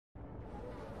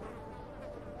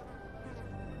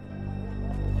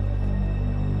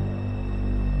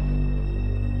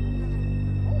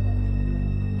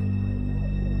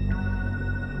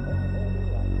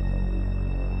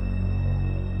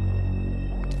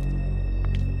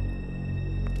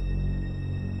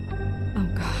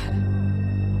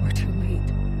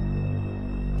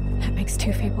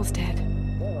two Fable's dead.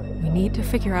 We need to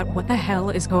figure out what the hell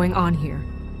is going on here.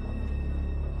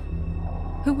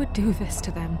 Who would do this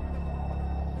to them?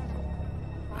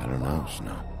 I don't know,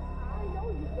 Snow.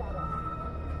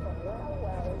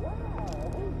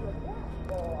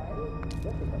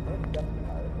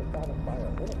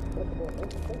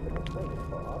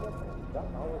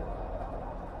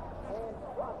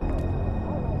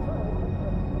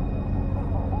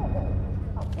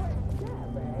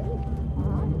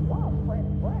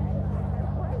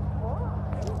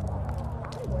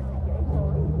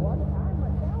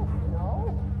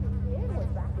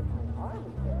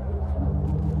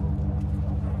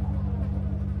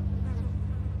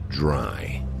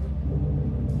 Dry.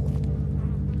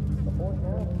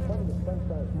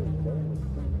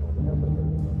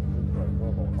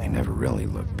 They never really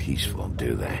look peaceful,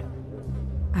 do they?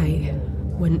 I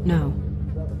wouldn't know.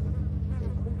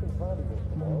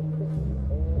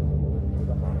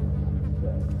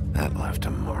 That left a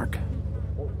mark.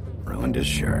 Ruined his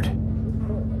shirt.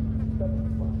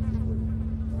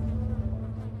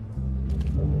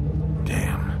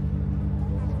 Damn.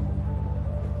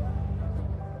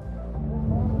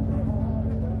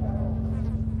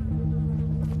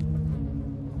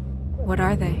 What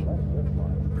are they?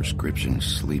 Prescription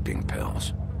sleeping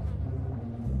pills.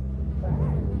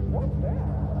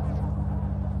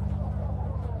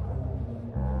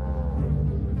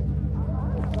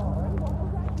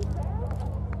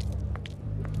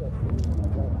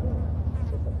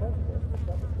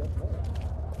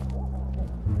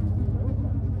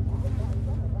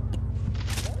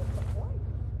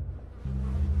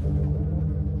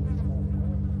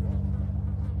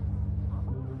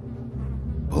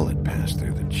 Bullet passed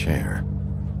through the chair.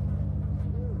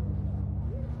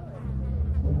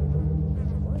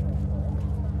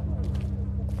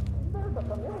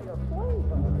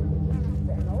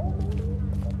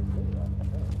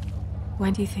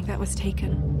 When do you think that was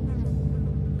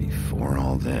taken? Before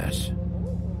all this.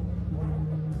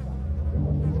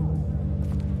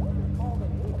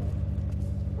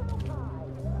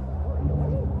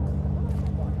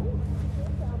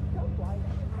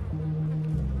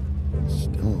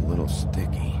 Still a little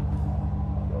sticky.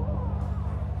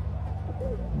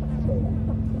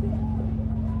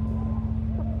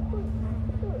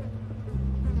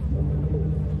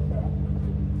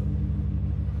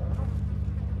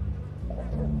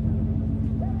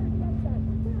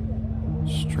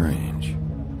 Strange.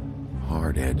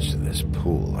 Hard edge to this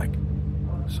pool, like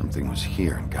something was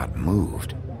here and got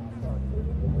moved.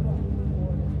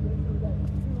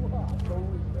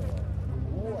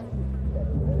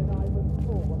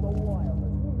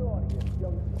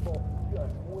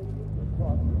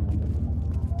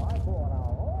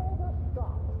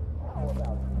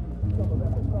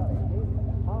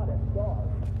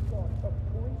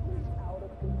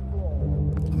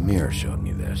 The mirror showed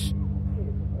me this.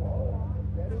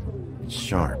 It's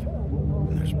sharp,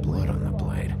 and there's blood on the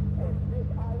blade.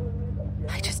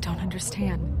 I just don't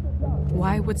understand.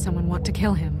 Why would someone want to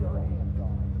kill him?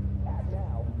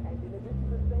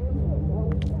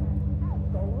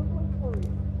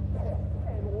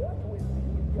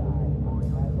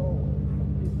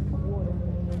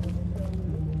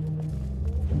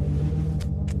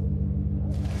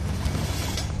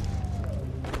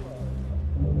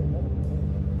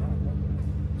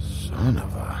 Son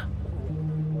of a...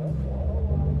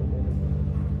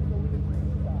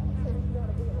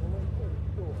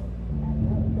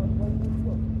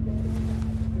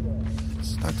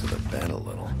 Stuck to the bed a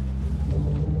little.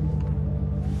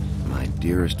 My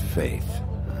dearest Faith,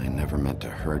 I never meant to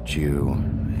hurt you,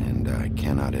 and I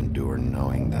cannot endure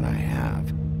knowing that I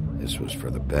have. This was for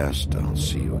the best. I'll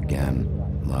see you again.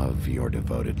 Love, your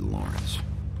devoted Lawrence.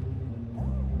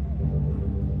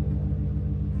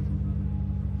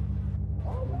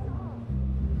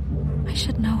 I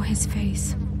should know his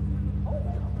face.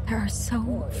 There are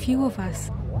so few of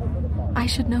us. I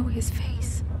should know his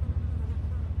face.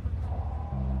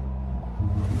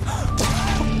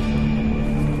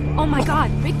 Oh my God,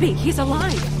 Bigby, he's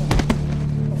alive!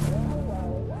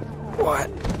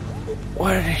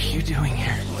 What are you doing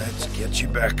here? Let's get you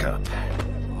back up.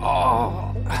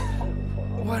 Oh,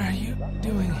 what are you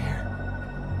doing here?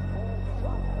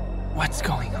 What's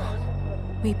going on?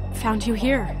 We found you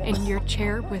here, in your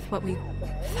chair with what we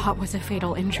thought was a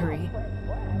fatal injury.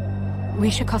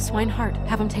 We should call Swinehart,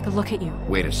 have him take a look at you.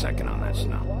 Wait a second on that,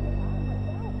 Snow.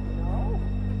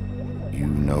 You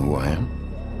know who I am?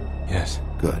 Yes.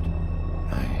 Good.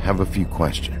 I have a few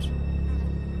questions.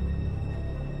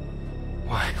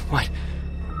 What?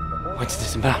 What's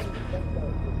this about?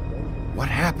 What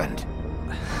happened?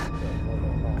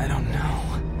 I don't know.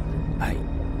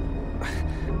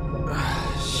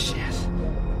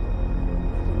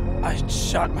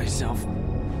 shot myself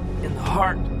in the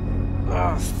heart.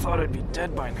 Thought I'd be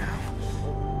dead by now.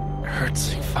 It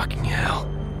hurts like fucking hell.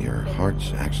 Your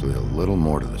heart's actually a little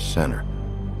more to the center.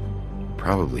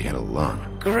 Probably hit a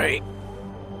lung. Great.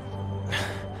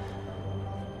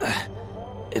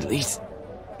 At least,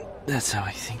 that's how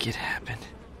I think it happened.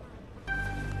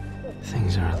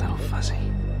 Things are a little fuzzy.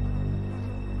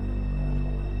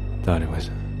 Thought it was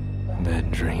a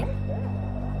bad dream.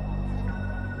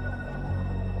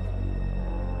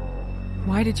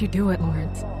 Why did you do it,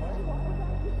 Lawrence?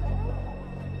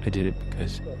 I did it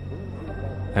because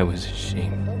I was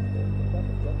ashamed.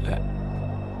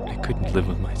 I couldn't live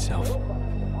with myself,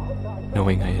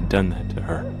 knowing I had done that to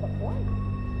her.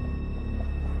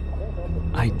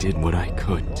 I did what I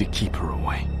could to keep her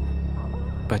away,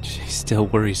 but she still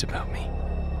worries about me.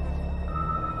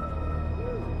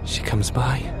 She comes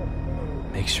by,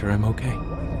 makes sure I'm okay.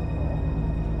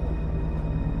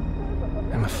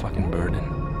 I'm a fucking burden.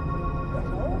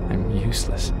 I'm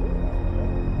useless.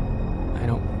 I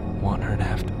don't want her to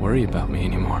have to worry about me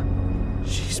anymore.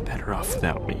 She's better off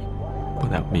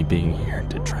without me being here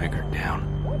to drag her down.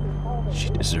 She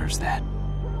deserves that.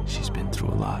 She's been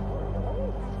through a lot.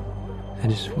 I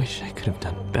just wish I could have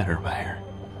done better by her.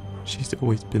 She's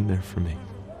always been there for me.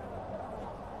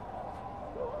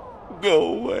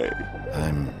 Go away.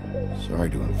 I'm sorry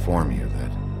to inform you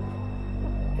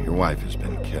that your wife has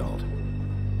been killed.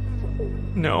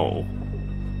 No.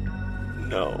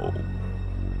 No.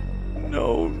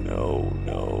 No, no,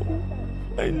 no.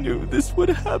 I knew this would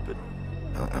happen.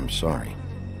 I'm sorry.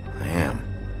 I am.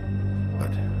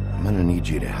 But I'm gonna need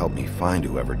you to help me find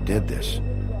whoever did this.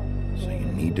 So you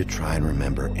need to try and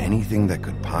remember anything that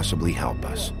could possibly help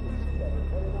us.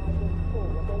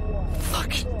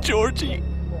 Fucking Georgie.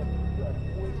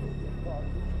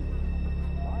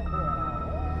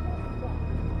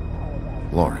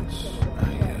 Lawrence,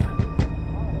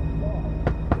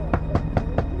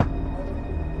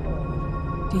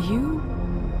 Do you?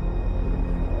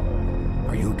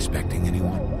 Are you expecting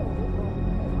anyone?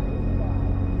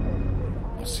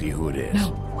 We'll see who it is.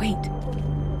 No, wait.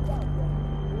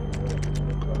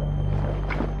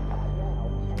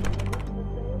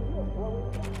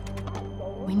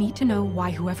 We need to know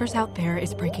why whoever's out there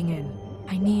is breaking in.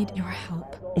 I need your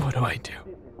help. What do I do?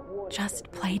 Just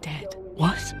play dead.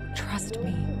 What? Trust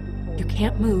me. You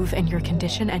can't move in your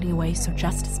condition anyway, so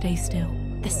just stay still.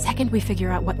 The second we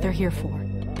figure out what they're here for,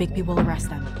 Bigby will arrest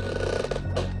them.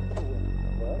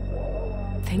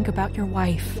 Think about your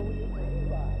wife.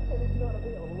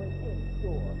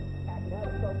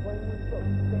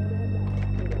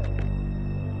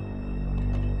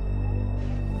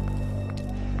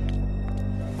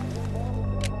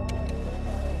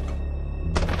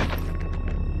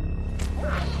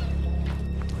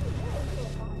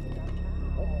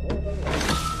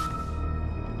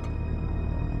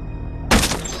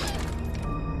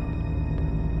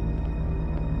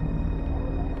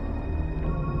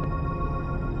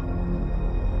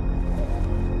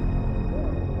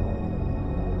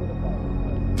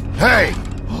 Hey!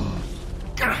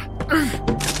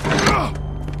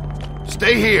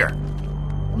 Stay here!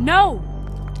 No!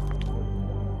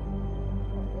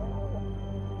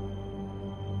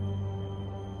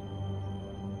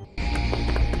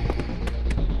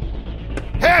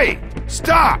 Hey!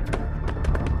 Stop!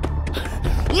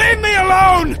 Leave me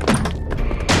alone!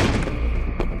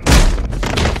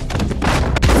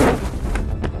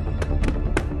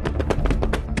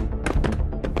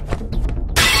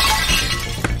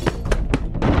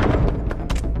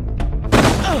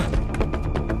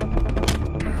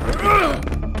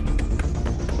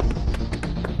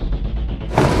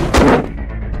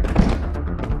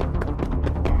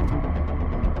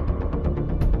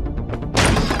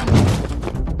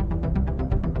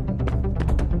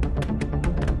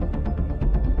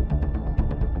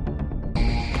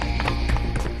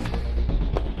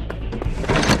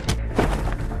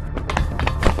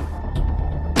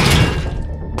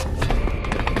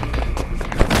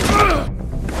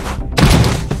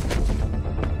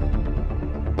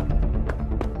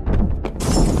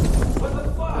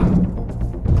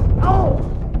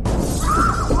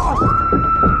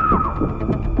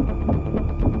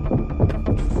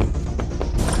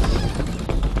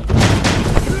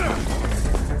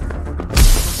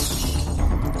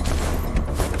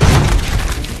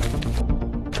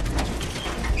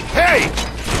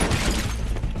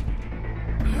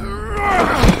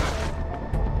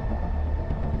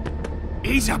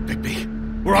 Ease up,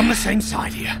 Bigby. We're on the same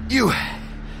side here. You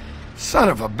son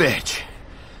of a bitch.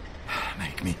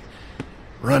 Make me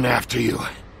run after you.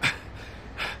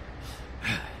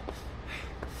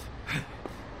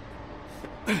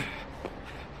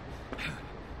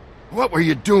 What were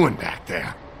you doing back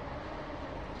there?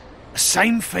 The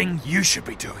same thing you should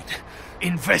be doing.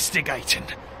 Investigating.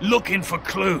 Looking for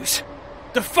clues.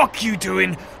 The fuck you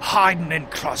doing hiding in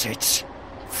closets?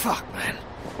 Fuck, man.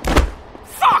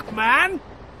 Fuck, man!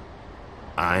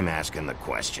 I'm asking the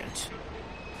questions.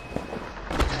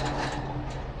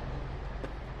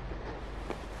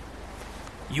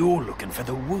 You're looking for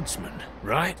the woodsman,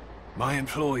 right? My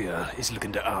employer is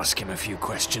looking to ask him a few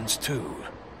questions too.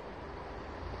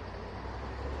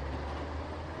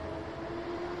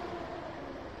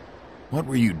 What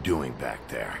were you doing back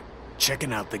there?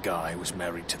 Checking out the guy who was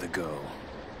married to the girl.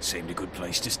 Seemed a good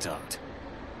place to start.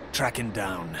 Tracking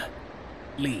down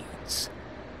leads.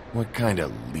 What kind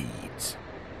of leads?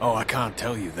 Oh, I can't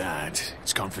tell you that.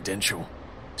 It's confidential.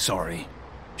 Sorry.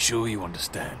 Sure you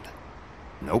understand.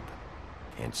 Nope.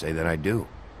 Can't say that I do.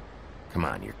 Come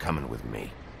on, you're coming with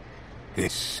me.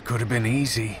 This could have been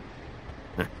easy.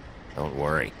 Don't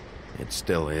worry. It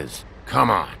still is. Come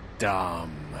on.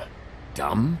 Dumb.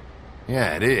 Dumb?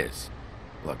 Yeah, it is.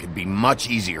 Look, it'd be much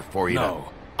easier for you No,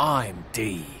 I'm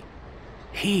D.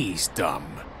 He's dumb.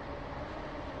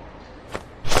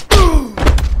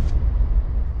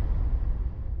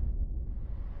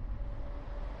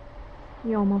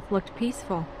 You almost looked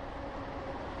peaceful.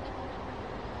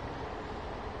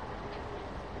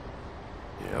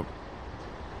 Yep,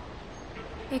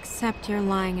 Except you're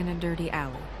lying in a dirty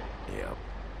alley. yep,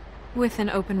 With an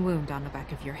open wound on the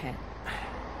back of your head.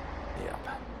 yep.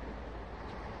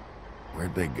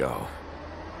 Where'd they go?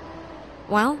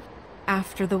 Well,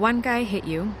 after the one guy hit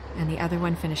you, and the other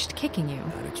one finished kicking you,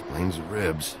 That explains the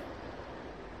ribs.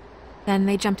 then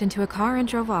they jumped into a car and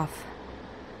drove off.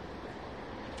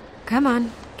 Come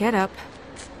on, get up.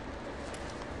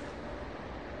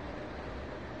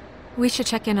 We should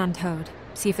check in on Toad,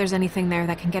 see if there's anything there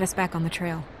that can get us back on the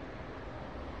trail.